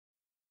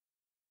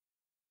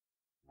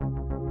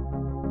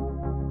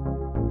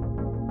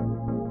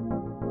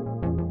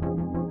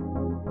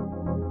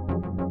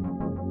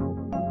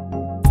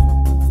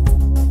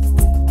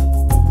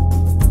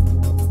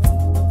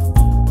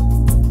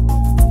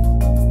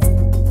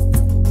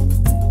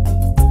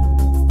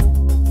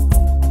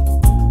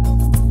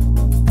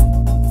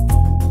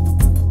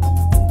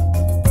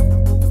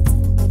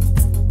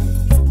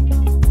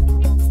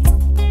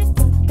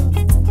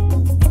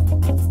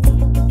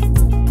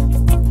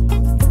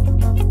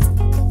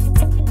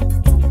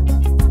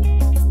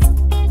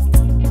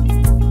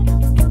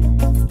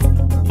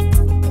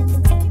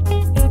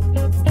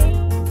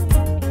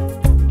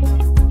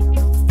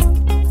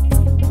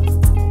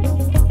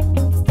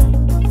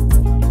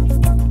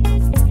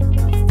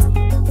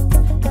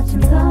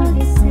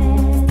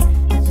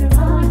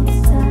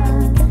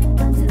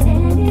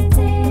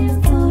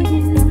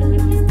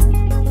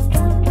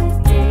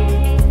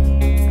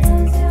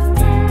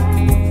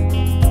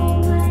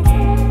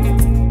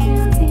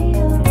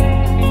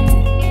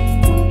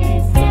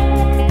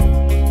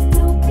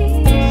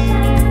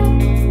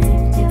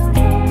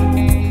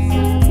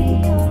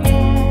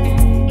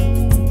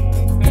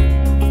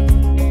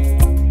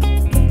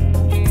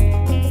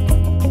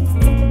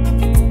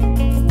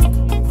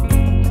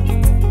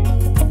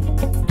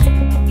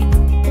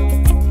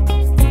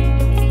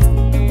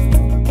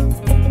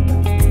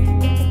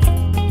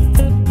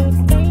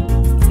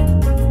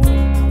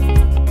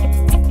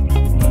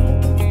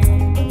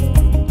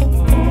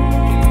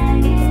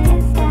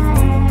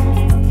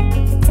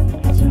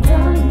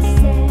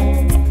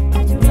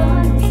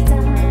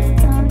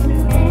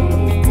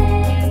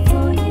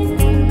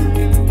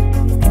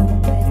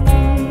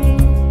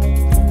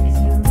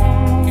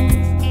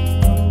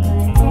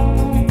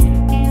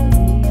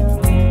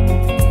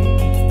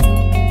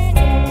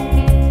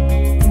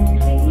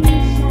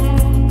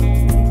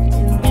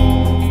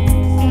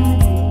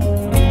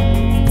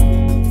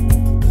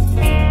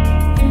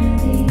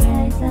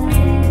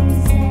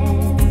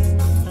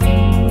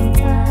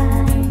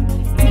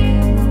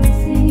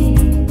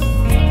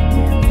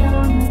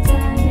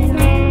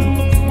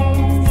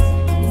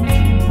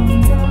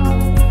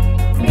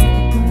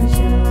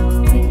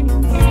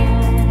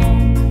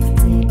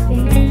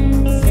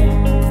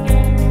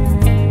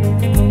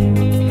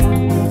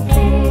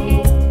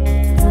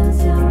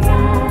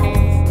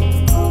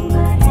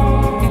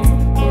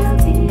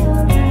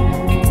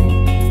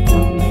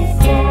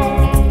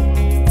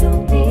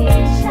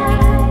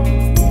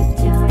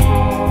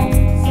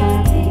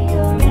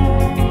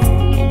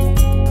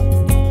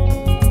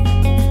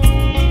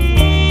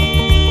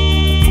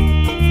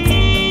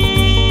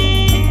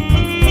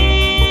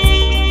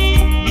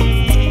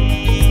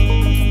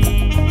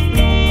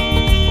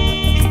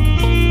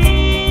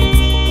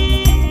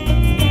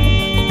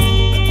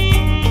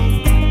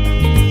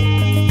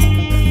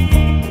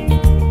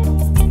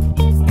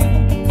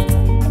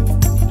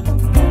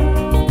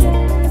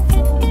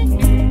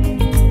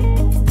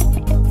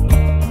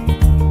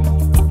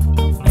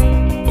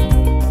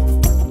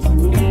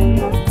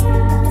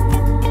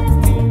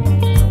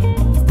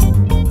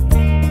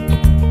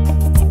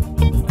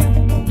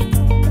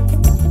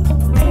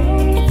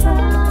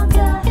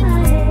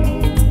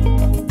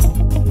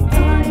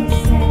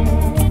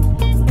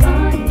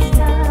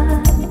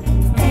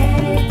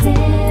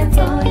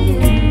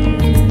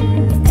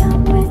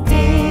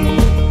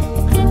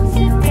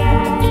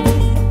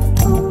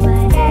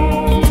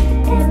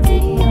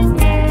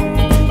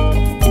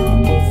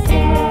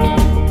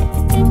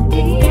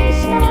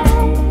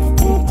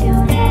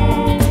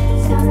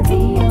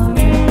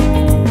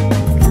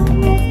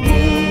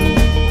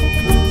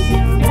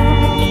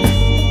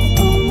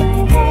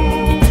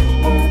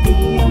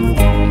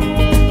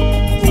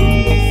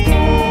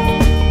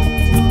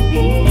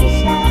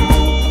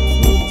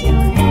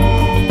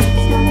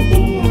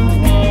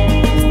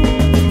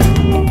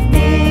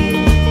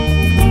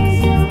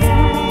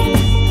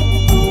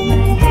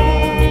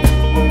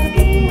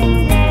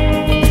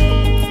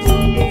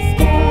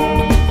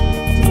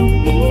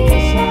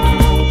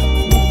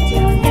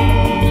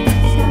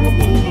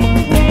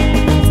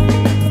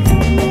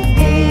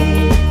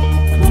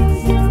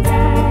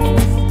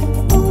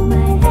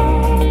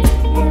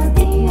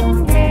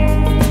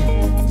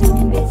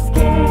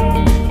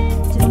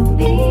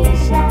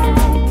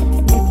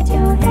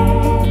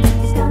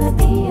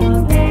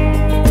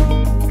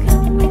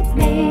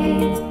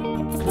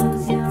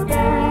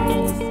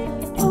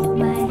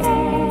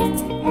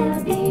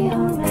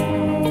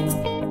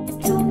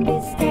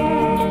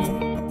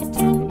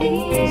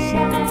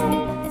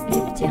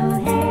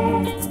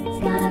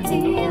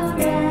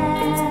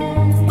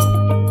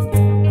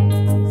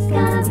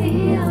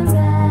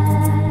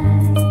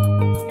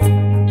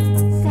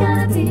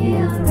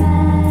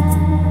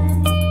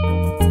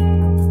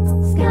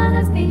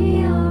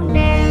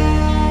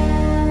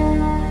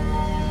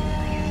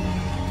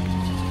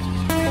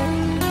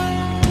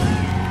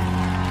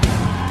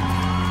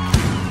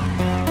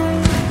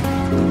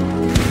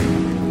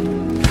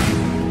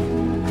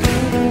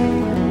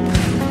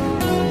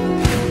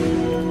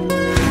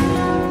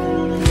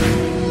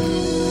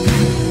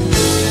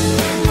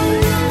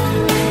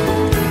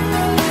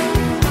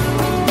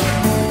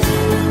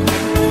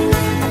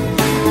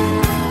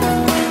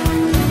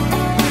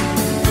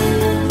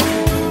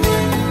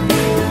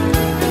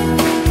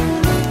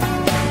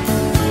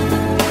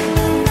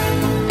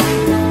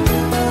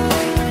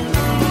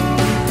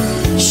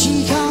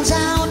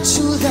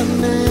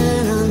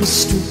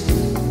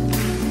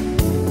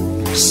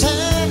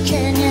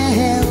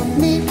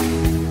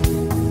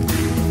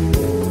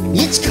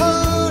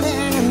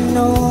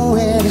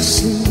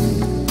sleep.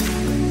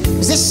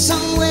 Is there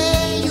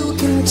somewhere you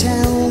can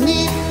tell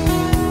me?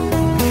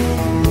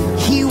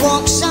 He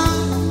walks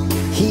on,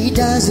 he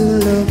doesn't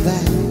look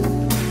back.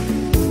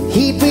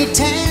 He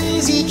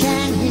pretends he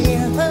can't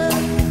hear her.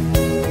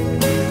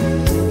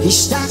 He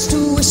starts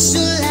to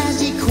whistle as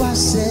he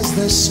crosses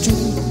the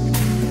street.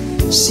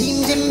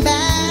 Seems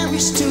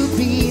embarrassed to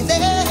be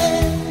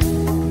there.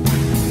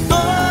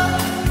 Oh,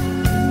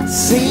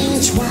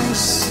 think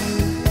twice.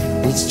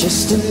 It's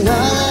just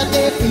another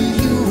day for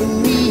you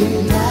and me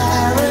in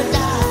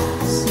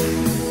paradise.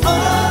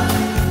 Oh,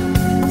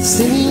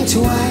 think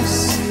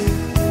twice.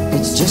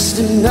 It's just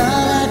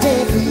another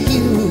day for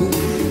you,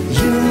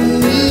 you and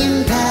me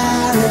in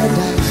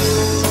paradise.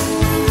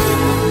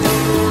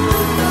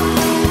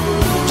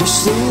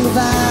 Just think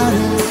about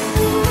it.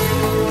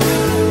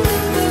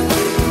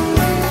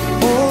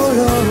 Oh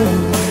Lord,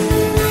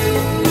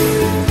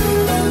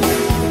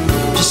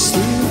 just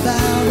think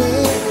about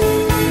it.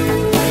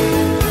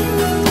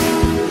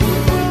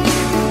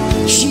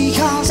 She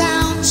calls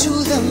out to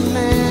the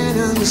man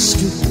on the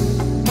street.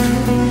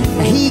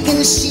 He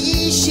can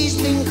see she's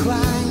been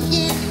crying.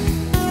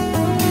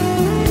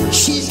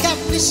 She's got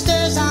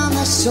blisters on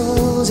the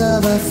soles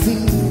of her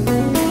feet.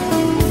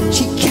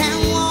 She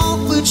can't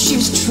walk but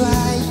she's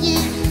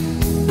trying.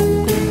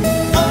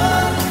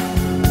 Oh,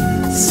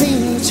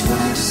 think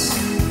twice.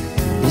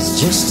 It's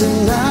just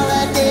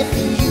another day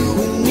for you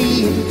and me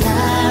in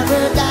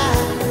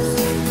paradise.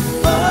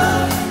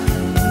 Oh,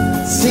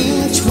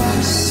 think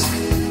twice.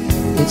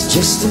 It's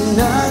just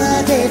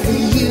another day for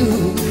you,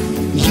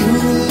 you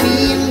and me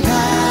in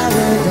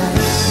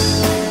paradise.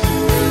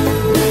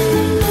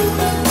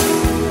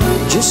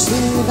 Just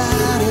think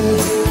about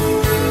it.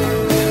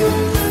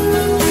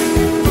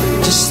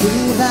 Just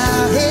think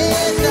about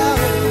it,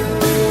 Lord.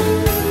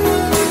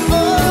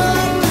 Oh,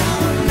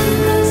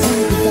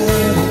 think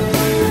about it.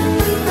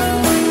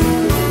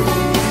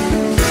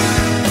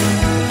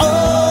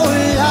 Oh,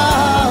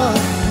 Lord,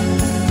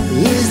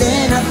 is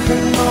there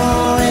nothing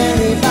more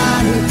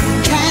anybody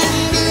can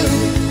do?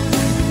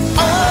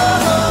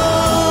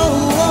 Oh,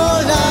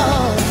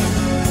 Lord,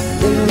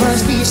 there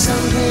must be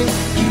something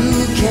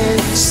you can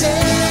say.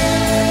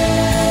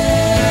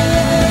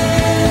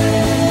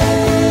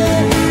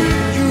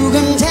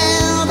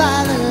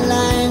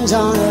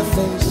 On her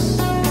face,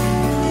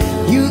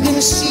 you can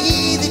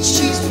see that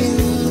she's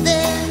been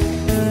there,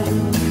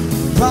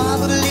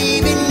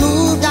 probably been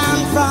moved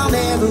on from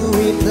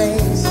every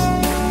place,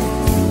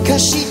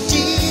 'cause she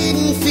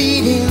didn't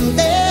fit in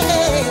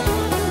there.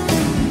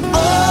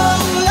 Oh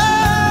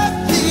Lord,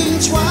 think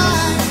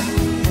twice.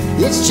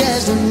 It's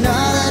just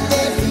another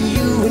day for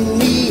you and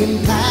me in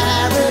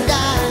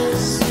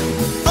paradise.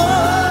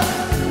 Oh,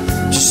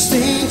 just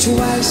think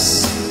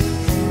twice.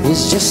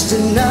 It's just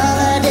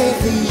another day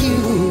for you,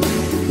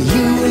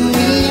 you and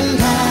me in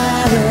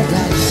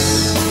paradise.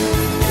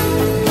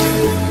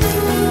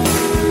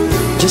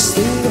 Just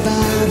think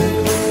about it.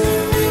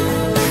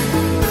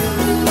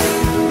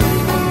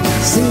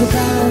 Think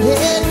about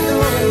it,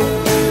 Lord.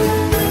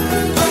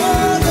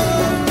 Oh,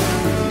 Lord.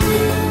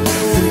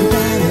 Think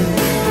about it.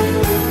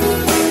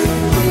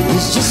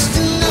 It's just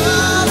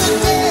another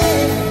day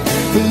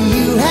for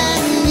you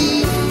and me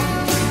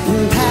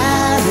in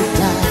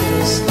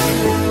paradise.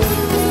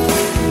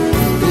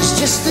 It's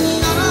just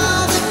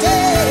another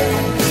day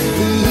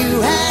for you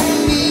and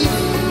me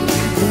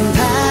in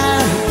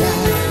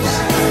paradise.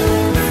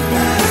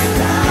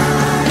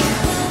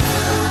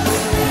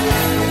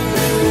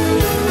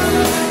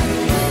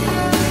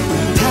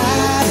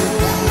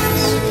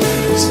 Paradise.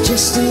 It's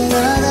just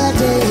another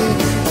day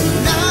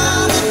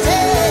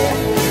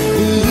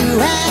for you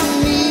and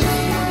me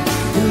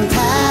in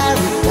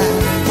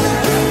paradise.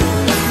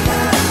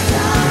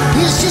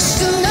 It's just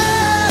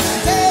another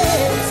day.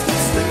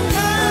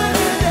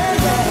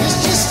 It's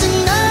just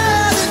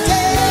another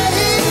day.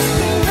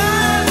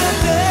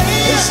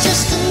 It's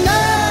just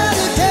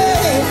another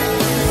day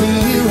for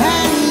you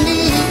and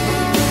me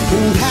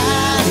in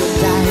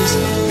paradise.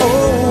 Oh,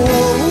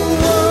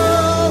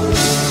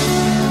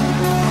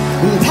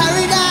 in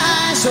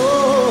paradise.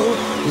 Oh,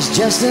 it's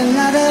just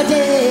another day.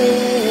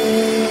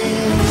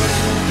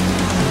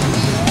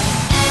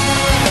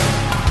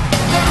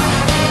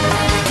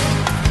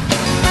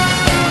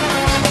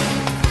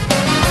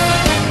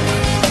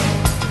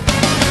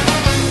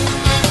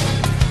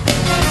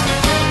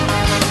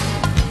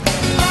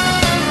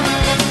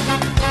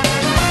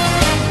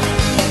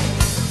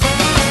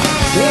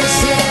 It's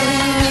there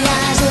in the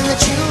eyes of the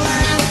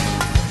children,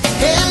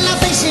 in the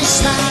faces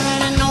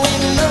smiling in the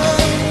window.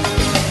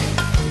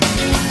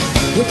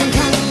 You can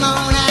come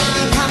on out,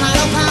 come and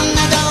open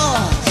the door,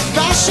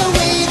 brush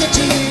away the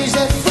tears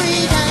of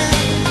freedom.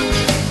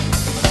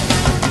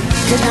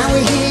 'Cause now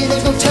we're here,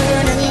 there's no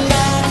turning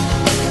back.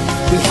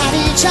 We have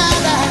each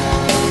other,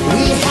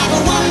 we have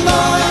a one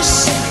voice.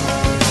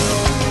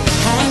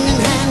 Hand in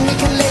hand we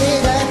can lay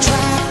the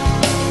track,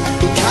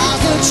 because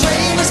the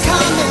train was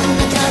coming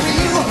to carry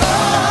you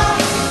home.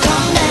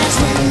 Come dance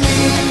with me.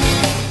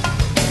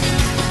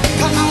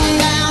 Come on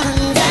down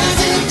and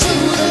dance into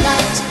the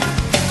light.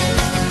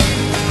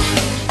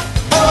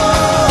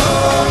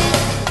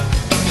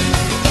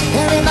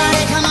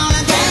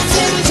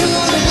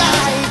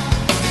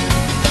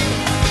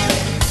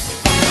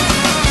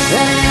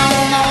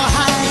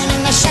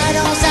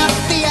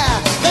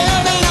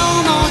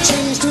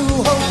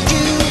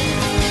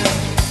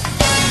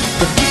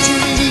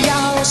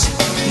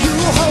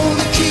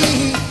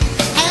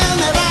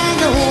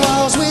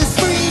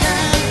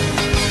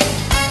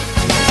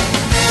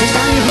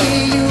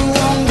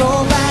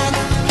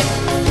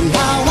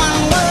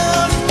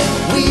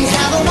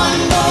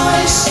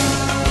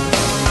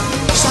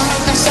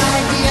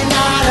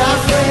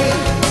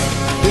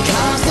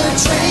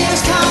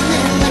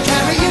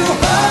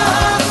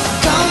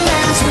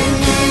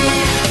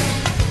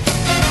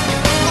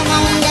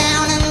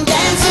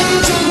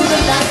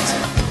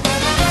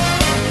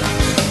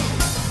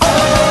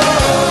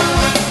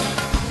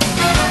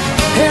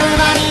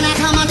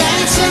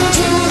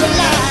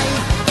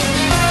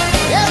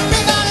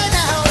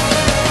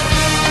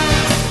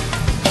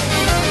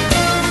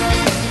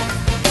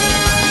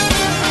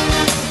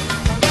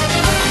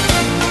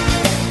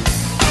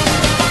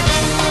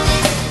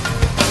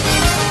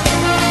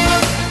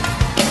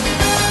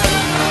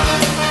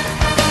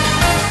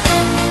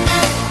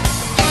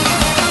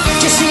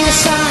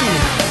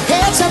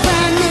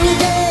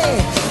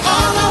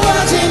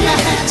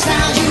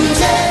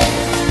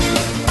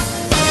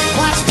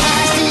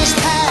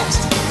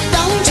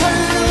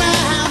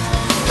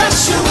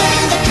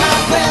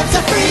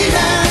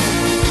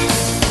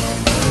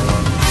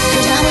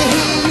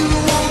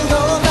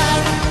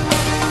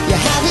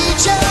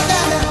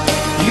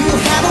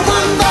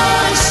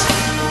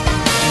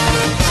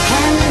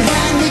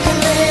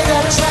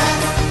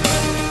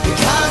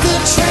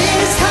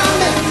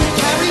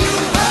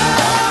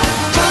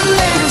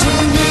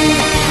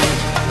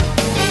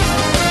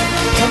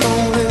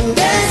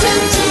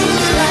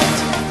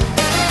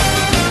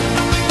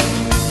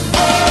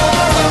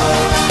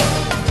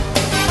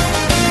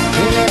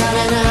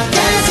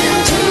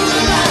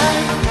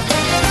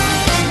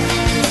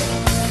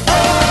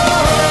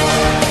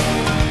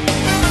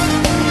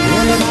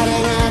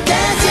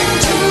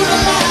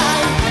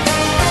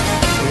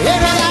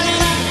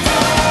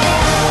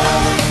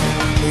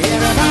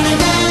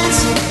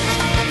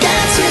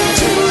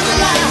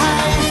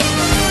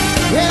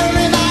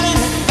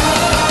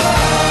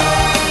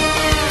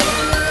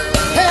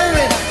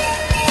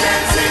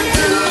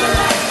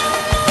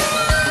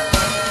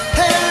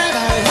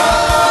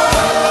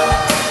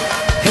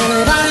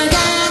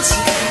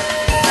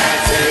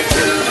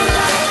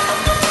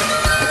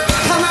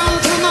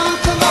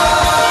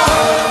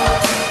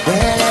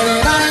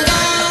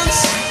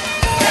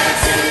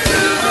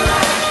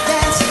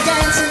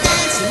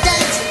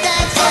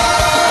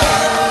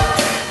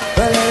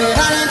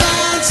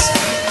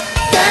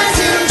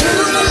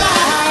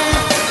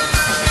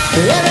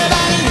 Everybody